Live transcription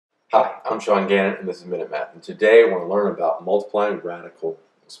Hi, I'm Sean Gannon and this is minutemath, and today I want to learn about multiplying radical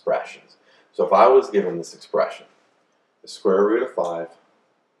expressions. So if I was given this expression, the square root of 5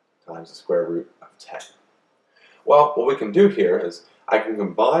 times the square root of 10. Well, what we can do here is I can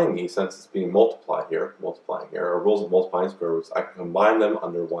combine these, since it's being multiplying here, our rules of multiplying square roots, I can combine them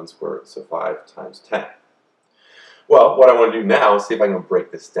under one square root, so 5 times 10. Well, what I want to do now is see if I can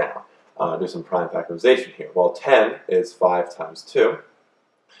break this down, do some prime factorization here. Well, 10 is 5 times 2.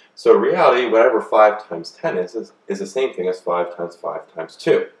 So in reality, whatever 5 times 10 is the same thing as 5 times 5 times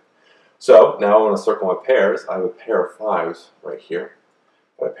 2. So now I want to circle my pairs. I have a pair of 5s right here.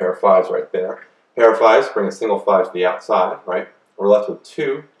 I have a pair of 5s right there. Pair of 5s, bring a single 5 to the outside, right? We're left with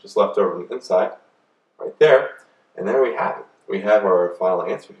 2 just left over on the inside, right there. And there we have it. We have our final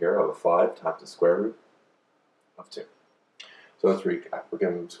answer here of a 5 times the square root of 2. So let's recap. We're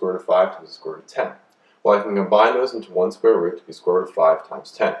given the square root of 5 times the square root of 10. Well, I can combine those into one square root to be square root of 5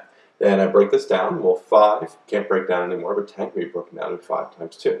 times 10. Then I break this down. Well, 5 can't break down anymore, but 10 can be broken down into 5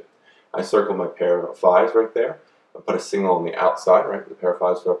 times 2. I circle my pair of 5s right there. I put a single on the outside, right? The pair of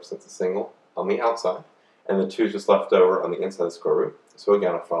 5s represents a single on the outside. And the 2 is just left over on the inside of the square root. So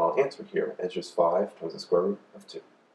again, our final answer here is just 5 times the square root of 2.